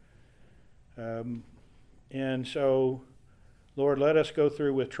through. And so, Lord, let us go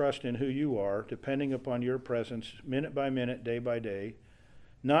through with trust in who you are, depending upon your presence, minute by minute, day by day,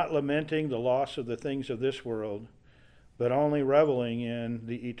 not lamenting the loss of the things of this world, but only reveling in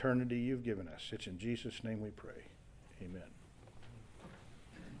the eternity you've given us. It's in Jesus' name we pray. Amen.